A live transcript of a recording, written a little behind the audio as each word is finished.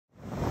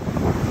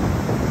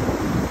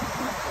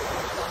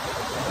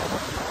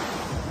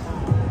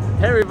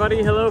Hey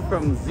everybody, hello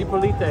from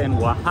Zipolite in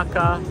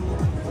Oaxaca.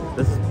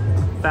 This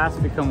has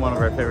fast become one of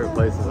our favorite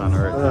places on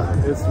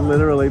earth. It's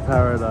literally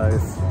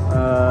paradise.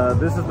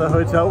 This is the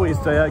hotel we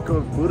stay at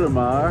called Buddha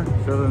Mar.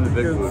 Show them the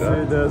big Buddha. You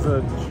can see there's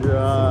a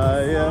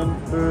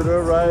giant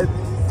Buddha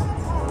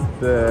right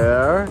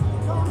there.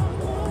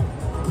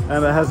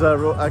 And it has a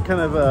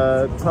kind of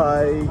a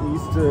Thai,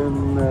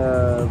 Eastern,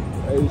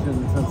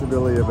 Asian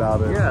sensibility about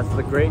it. Yeah, it's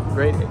the great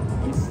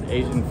East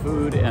Asian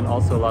food and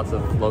also lots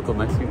of local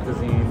Mexican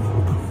cuisine.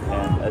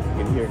 And as you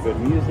can hear, good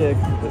music.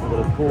 There's a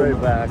little pool in the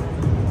back.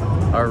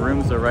 Our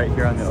rooms are right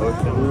here on the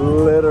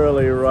ocean.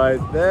 Literally right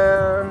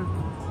there.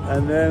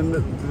 And then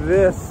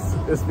this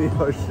is the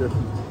ocean.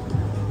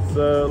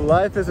 So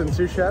life isn't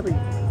too shabby.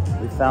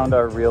 We found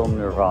our real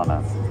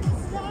nirvana.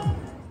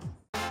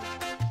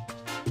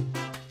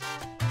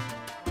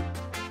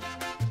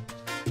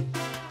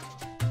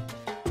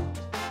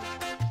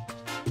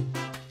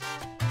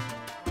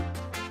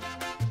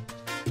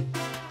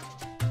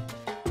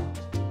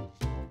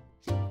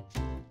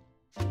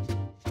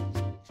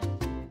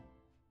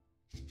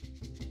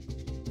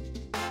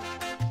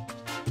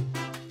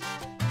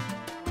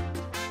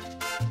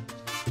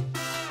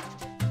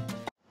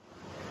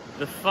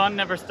 The fun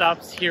never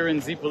stops here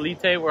in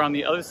Zipolite. We're on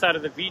the other side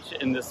of the beach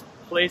in this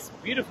place,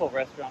 beautiful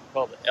restaurant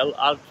called El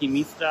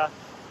Alquimista,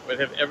 where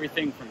they have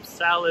everything from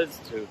salads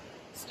to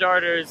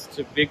starters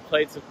to big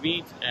plates of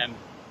meat and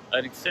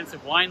an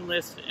extensive wine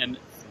list. And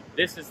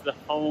this is the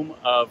home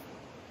of,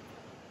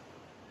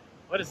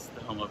 what is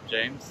the home of,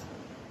 James?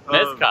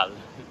 Mezcal.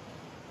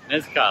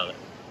 Mezcal,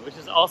 which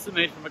is also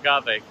made from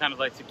agave, kind of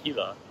like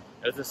tequila.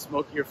 It has a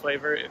smokier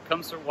flavor. It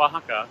comes from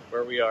Oaxaca,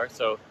 where we are,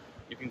 so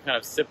you can kind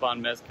of sip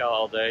on mezcal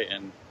all day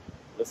and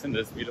listen to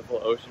this beautiful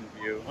ocean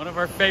view. One of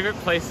our favorite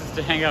places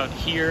to hang out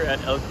here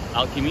at El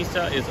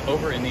Alquimista is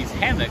over in these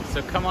hammocks.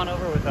 So come on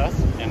over with us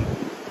and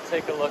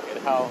take a look at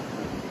how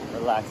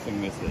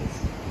relaxing this is.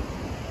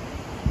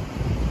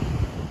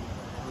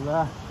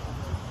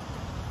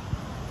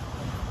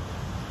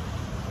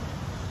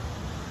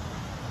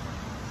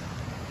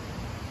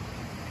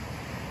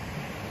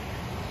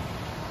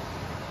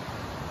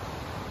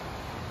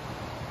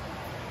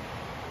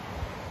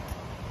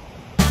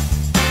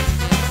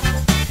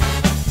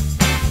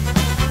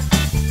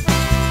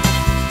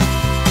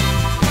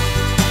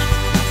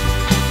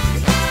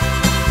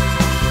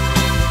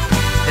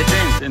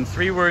 In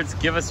 3 words,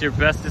 give us your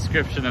best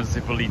description of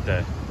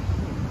Zipolite.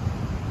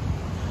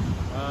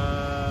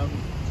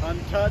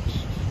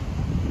 Untouched,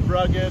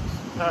 rugged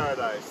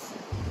paradise.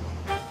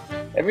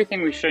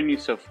 Everything we've shown you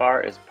so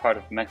far is part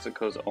of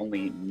Mexico's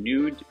only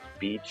nude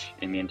beach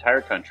in the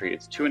entire country.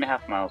 It's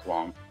 2.5 miles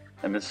long,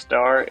 and the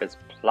star is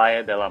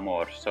Playa del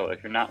Amor. So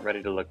if you're not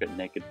ready to look at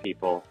naked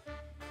people,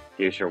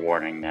 here's your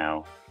warning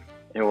now.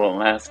 It won't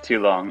last too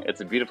long.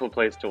 It's a beautiful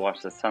place to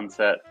watch the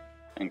sunset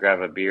and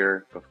grab a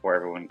beer before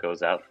everyone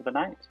goes out for the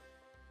night.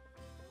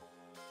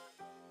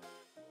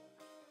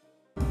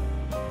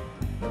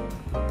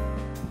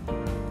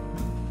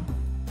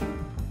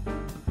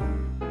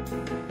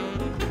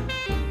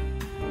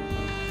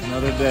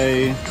 Another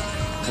day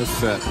is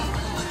set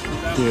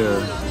here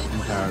in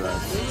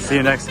paradise. See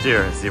you next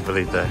year,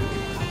 Zipolite.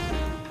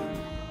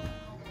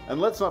 And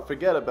let's not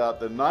forget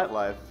about the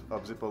nightlife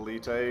of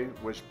Zipolite,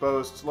 which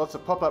boasts lots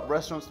of pop-up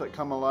restaurants that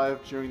come alive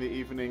during the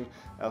evening,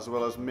 as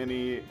well as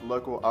many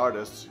local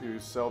artists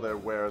who sell their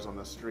wares on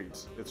the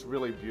streets. It's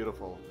really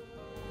beautiful.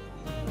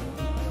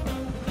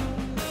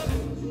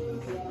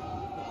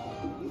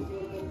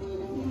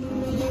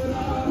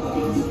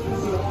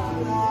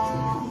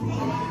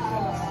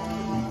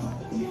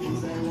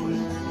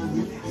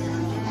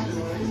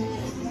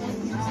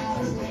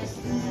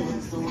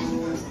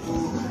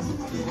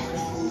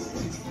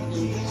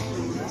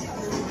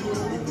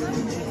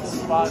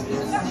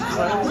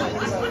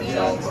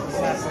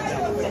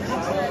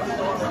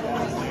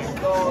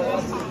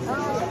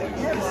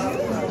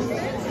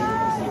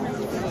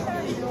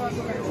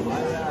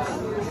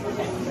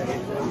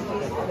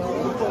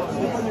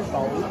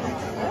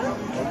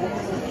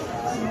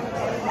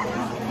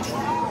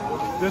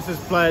 This is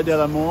Playa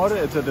del Amor.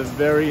 It's at the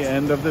very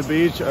end of the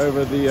beach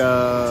over the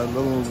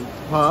little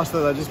pass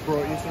that I just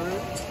brought you through.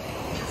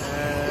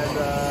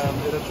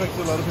 And it attracts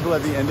a lot of people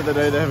at the end of the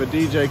day. They have a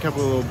DJ, a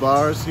couple of little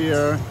bars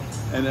here,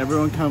 and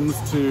everyone comes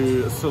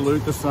to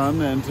salute the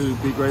sun and to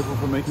be grateful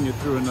for making it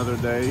through another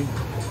day.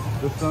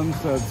 The sun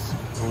sets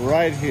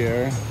right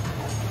here,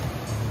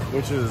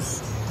 which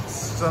is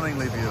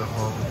stunningly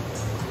beautiful.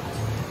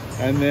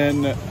 And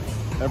then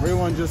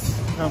everyone just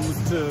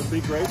comes to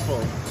be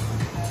grateful.